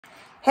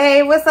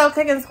Hey, what's up,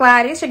 Cooking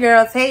Squad? It's your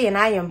girl Tay, and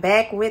I am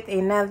back with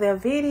another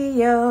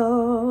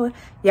video.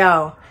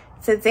 Yo,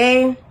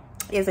 today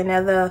is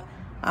another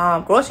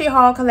grocery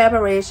haul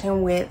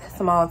collaboration with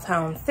Small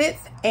Town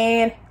Sits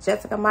and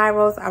Jessica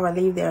Myros. I will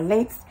leave their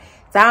links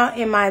down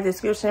in my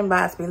description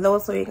box below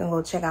so you can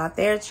go check out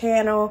their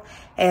channel,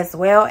 as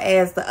well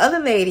as the other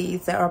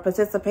ladies that are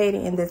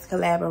participating in this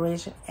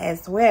collaboration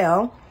as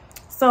well.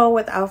 So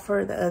without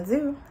further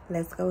ado,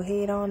 let's go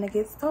ahead on and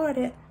get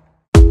started.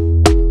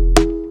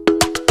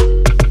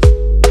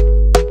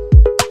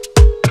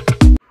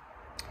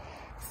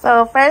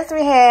 So first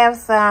we have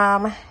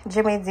some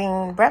Jimmy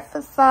Dean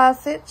breakfast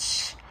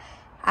sausage.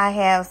 I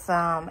have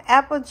some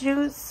apple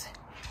juice.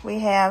 We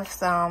have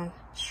some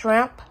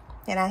shrimp,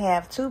 and I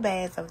have 2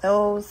 bags of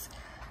those,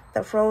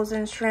 the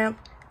frozen shrimp.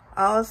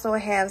 I also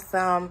have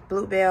some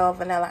Bluebell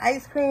vanilla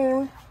ice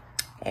cream.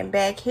 And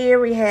back here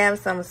we have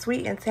some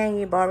sweet and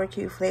tangy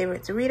barbecue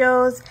flavored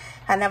Doritos.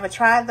 I never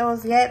tried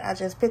those yet. I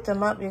just picked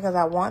them up because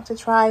I want to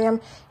try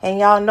them. And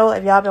y'all know,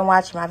 if y'all been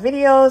watching my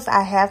videos,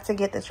 I have to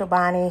get the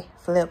Chobani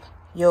Flip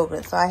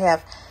yogurt. So I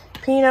have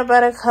peanut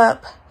butter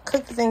cup,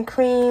 cookies and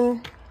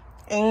cream,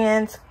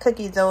 and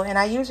cookie dough. And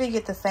I usually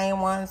get the same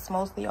ones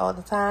mostly all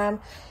the time.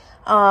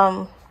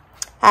 I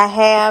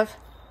have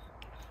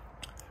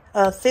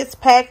a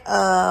 6-pack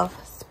of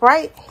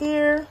Sprite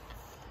here.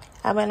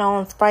 I've been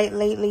on Sprite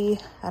lately.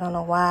 I don't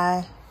know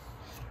why.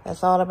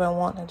 That's all I've been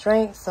wanting to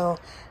drink. So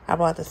I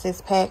bought the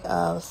 6-pack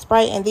of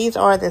Sprite. And these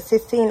are the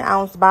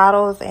 16-ounce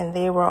bottles. And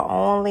they were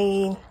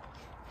only,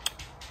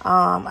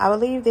 I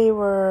believe they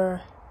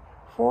were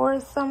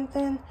 $4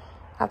 something.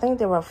 I think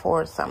they were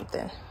 $4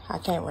 something. I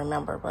can't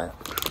remember, but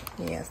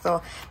yeah.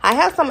 So I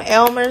have some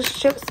Elmer's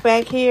chips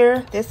back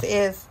here. This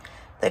is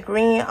the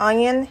green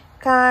onion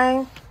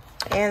kind,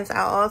 and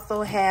I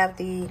also have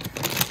the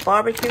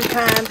barbecue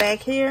kind back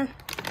here.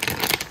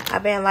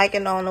 I've been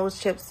liking on those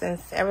chips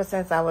ever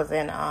since I was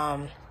in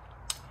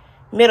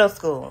middle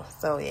school.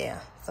 So yeah,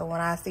 so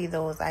when I see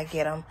those, I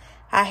get them.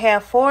 I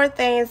have 4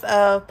 things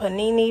of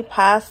panini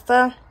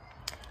pasta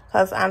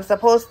because I'm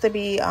supposed to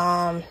be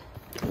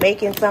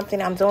making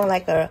something. I'm doing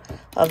like a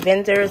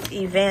vendor's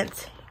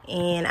event,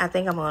 and I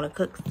think I'm going to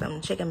cook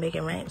some chicken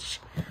bacon ranch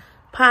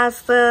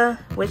pasta,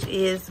 which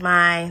is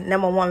my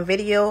 #1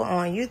 video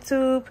on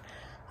YouTube.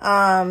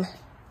 I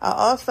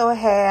also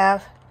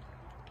have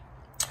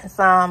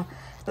some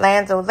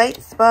Land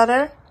O'Lakes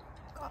butter,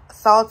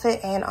 salted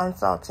and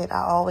unsalted.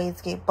 I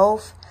always get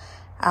both.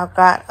 I've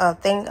got a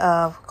thing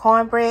of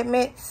cornbread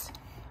mix.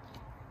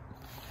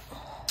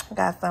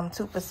 Got some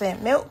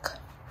 2% milk.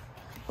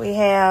 We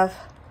have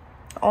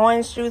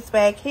orange juice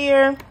back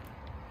here,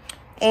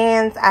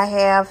 and I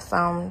have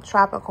some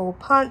tropical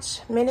punch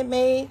Minute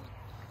Maid,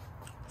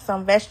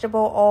 some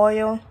vegetable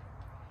oil.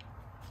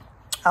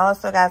 I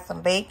also got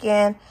some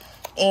bacon,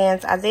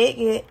 and I did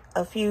get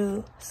a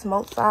few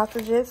smoked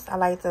sausages. I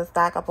like to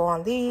stock up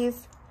on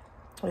these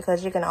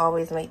because you can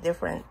always make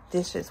different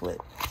dishes with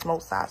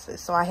smoked sausage.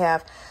 So I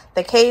have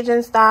the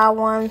Cajun style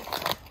one,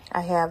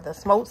 I have the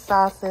smoked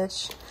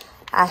sausage,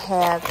 I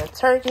have the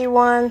turkey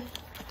one,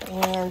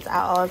 and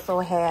I also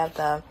have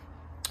the,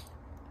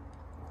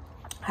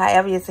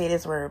 however you say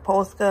this word,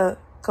 polska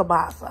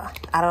kielbasa.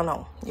 I don't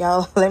know.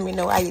 Y'all let me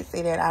know how you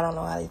say that. I don't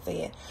know how you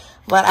say it.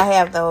 But I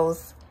have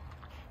those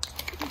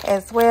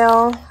as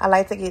well. I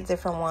like to get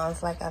different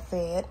ones, like I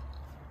said.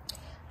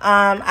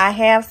 I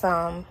have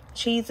some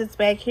cheeses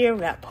back here.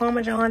 We got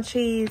Parmesan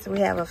cheese.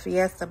 We have a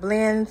Fiesta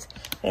blend,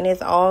 and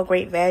it's all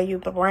great value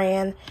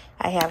brand.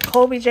 I have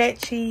Colby Jack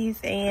cheese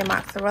and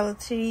mozzarella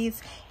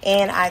cheese.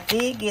 And I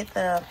did get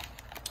the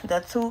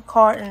 2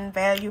 carton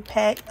value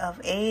pack of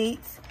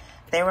eggs.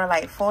 They were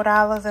like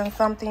 $4 and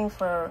something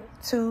for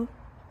 2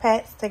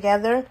 packs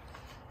together.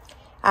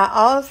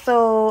 I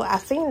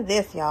seen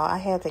this, y'all. I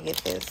had to get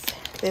this.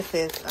 This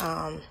is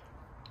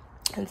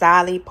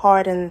Dolly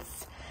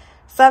Parton's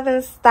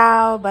Southern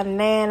Style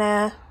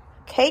Banana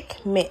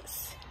Cake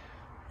Mix.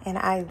 And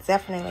I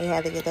definitely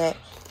had to get that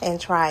and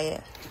try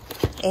it.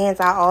 And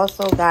I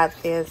also got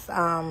this,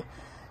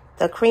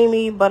 the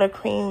creamy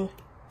buttercream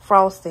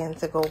frosting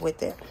to go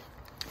with it.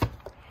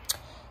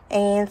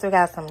 And we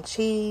got some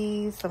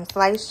cheese, some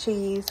sliced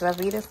cheese,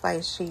 Velveeta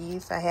sliced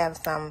cheese. I have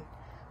some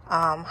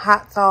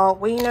hot dog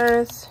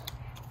wieners,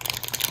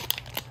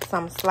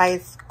 some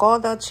sliced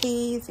Gouda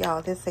cheese.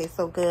 Y'all, this tastes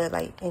so good,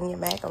 like in your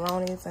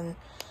macaronis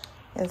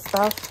and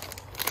stuff.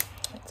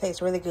 It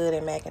tastes really good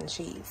in mac and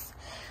cheese.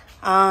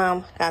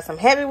 Got some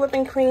heavy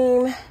whipping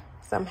cream,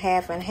 some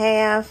half and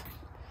half.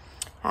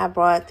 I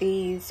brought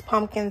these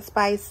pumpkin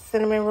spice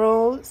cinnamon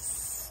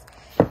rolls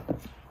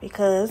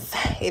because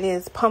it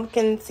is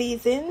pumpkin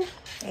season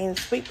and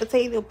sweet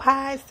potato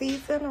pie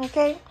season,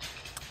 okay?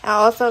 I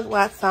also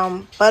got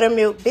some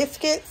buttermilk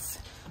biscuits.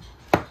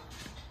 I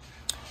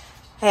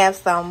have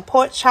some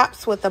pork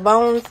chops with the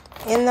bones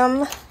in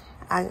them.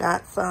 I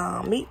got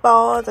some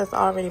meatballs that's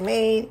already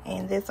made,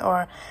 and these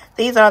are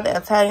the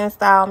Italian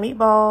style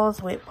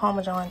meatballs with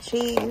Parmesan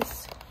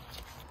cheese.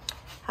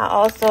 I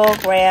also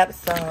grabbed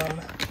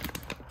some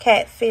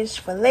catfish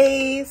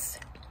fillets.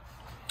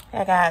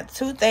 I got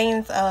 2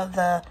 things of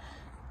the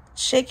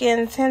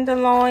chicken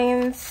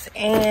tenderloins,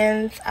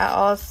 and I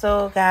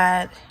also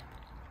got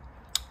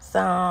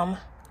some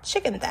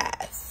chicken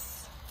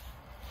thighs.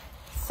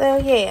 So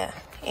yeah,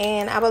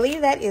 and I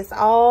believe that is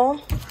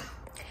all.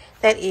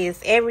 That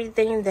is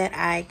everything that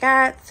I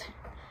got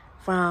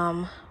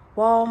from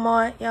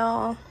Walmart,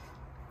 y'all.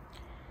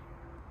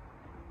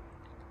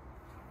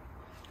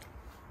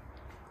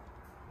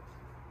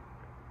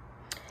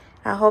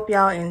 I hope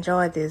y'all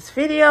enjoyed this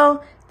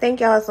video. Thank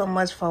y'all so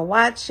much for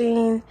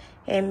watching,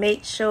 and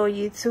make sure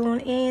you tune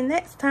in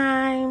next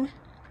time.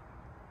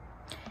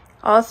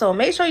 Also,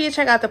 make sure you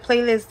check out the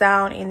playlist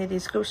down in the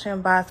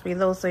description box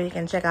below so you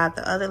can check out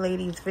the other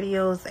ladies'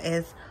 videos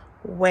as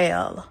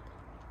well,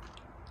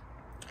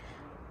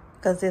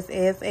 because this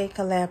is a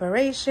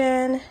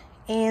collaboration.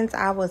 And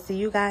I will see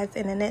you guys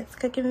in the next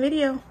cooking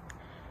video.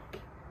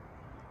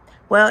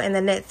 Well, in the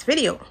next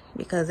video,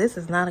 because this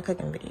is not a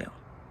cooking video.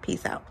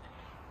 Peace out.